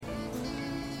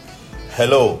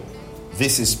Hello,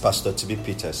 this is Pastor TB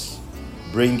Peters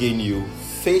bringing you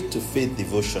Faith to Faith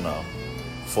devotional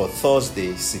for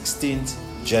Thursday, 16th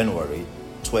January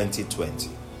 2020.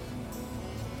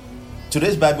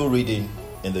 Today's Bible reading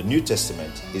in the New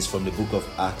Testament is from the book of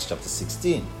Acts chapter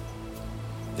 16.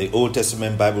 The Old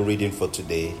Testament Bible reading for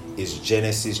today is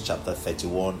Genesis chapter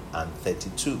 31 and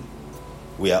 32.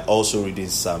 We are also reading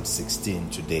Psalm 16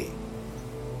 today.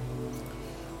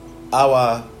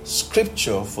 Our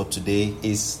scripture for today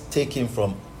is taken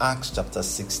from Acts chapter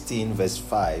 16 verse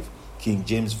 5, King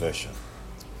James Version.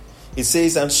 It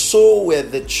says, "And so were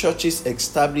the churches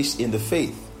established in the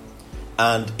faith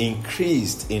and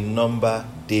increased in number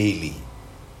daily."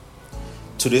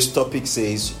 Today's topic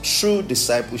says, "True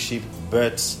discipleship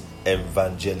births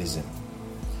evangelism."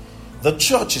 The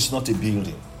church is not a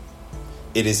building.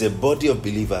 It is a body of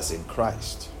believers in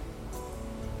Christ.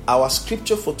 Our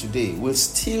scripture for today will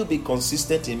still be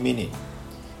consistent in meaning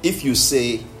if you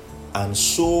say, "And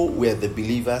so were the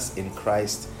believers in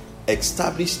Christ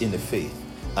established in the faith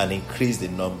and increased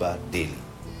in number daily."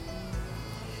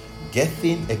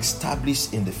 Getting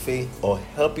established in the faith or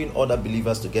helping other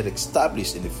believers to get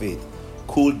established in the faith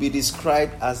could be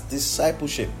described as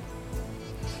discipleship.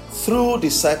 Through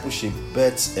discipleship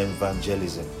births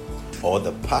evangelism or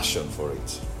the passion for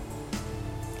it.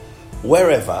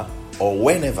 Wherever or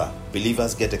whenever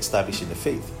believers get established in the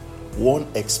faith, one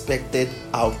expected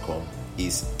outcome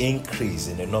is increase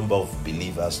in the number of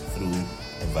believers through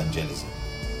evangelism.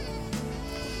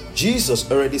 Jesus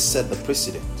already set the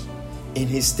precedent in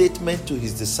his statement to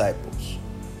his disciples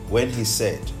when he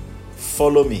said,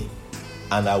 "Follow me,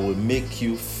 and I will make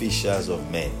you fishers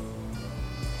of men."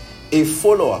 A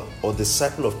follower or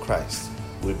disciple of Christ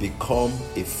will become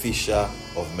a fisher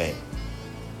of men.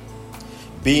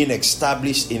 Being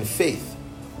established in faith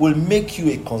will make you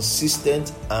a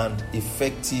consistent and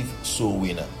effective soul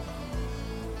winner.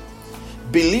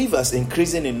 Believers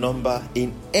increasing in number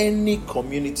in any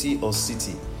community or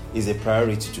city is a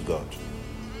priority to God.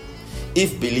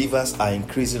 If believers are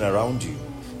increasing around you,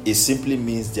 it simply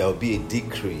means there will be a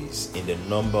decrease in the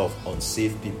number of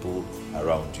unsaved people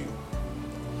around you.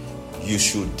 You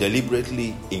should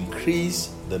deliberately increase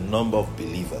the number of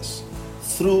believers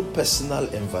through personal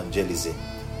evangelism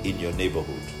in your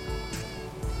neighborhood.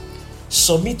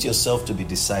 Submit yourself to be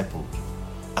discipled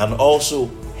and also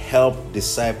help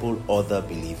disciple other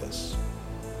believers.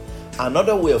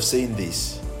 Another way of saying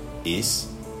this is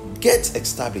get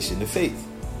established in the faith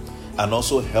and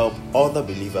also help other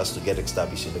believers to get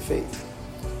established in the faith.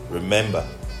 Remember,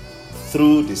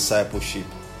 through discipleship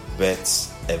births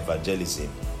evangelism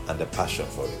and the passion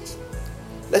for it.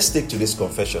 Let's take today's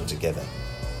confession together.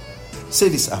 Say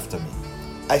this after me.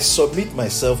 I submit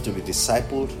myself to be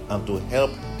discipled and to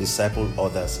help disciple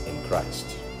others in Christ.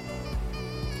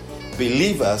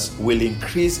 Believers will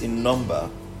increase in number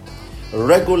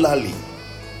regularly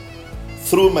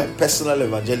through my personal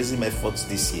evangelism efforts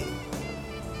this year.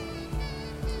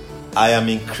 I am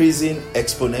increasing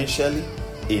exponentially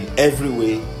in every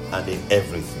way and in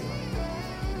everything.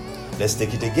 Let's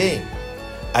take it again.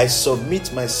 I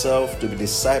submit myself to be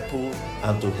discipled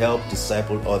and to help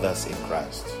disciple others in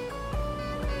Christ.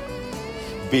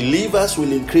 Believers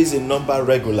will increase in number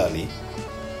regularly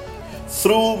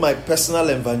through my personal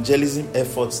evangelism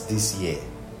efforts this year.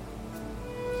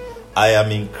 I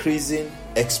am increasing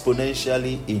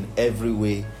exponentially in every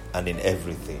way and in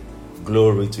everything.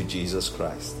 Glory to Jesus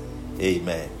Christ.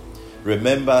 Amen.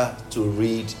 Remember to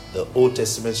read the Old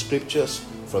Testament scriptures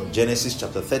from Genesis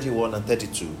chapter 31 and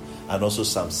 32 and also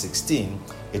Psalm 16.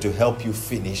 It will help you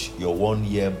finish your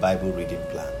 1-year Bible reading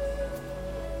plan.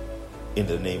 In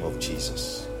the name of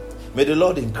Jesus. May the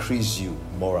Lord increase you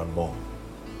more and more.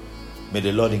 May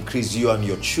the Lord increase you and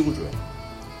your children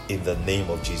in the name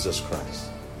of Jesus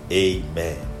Christ.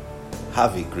 Amen.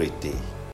 Have a great day.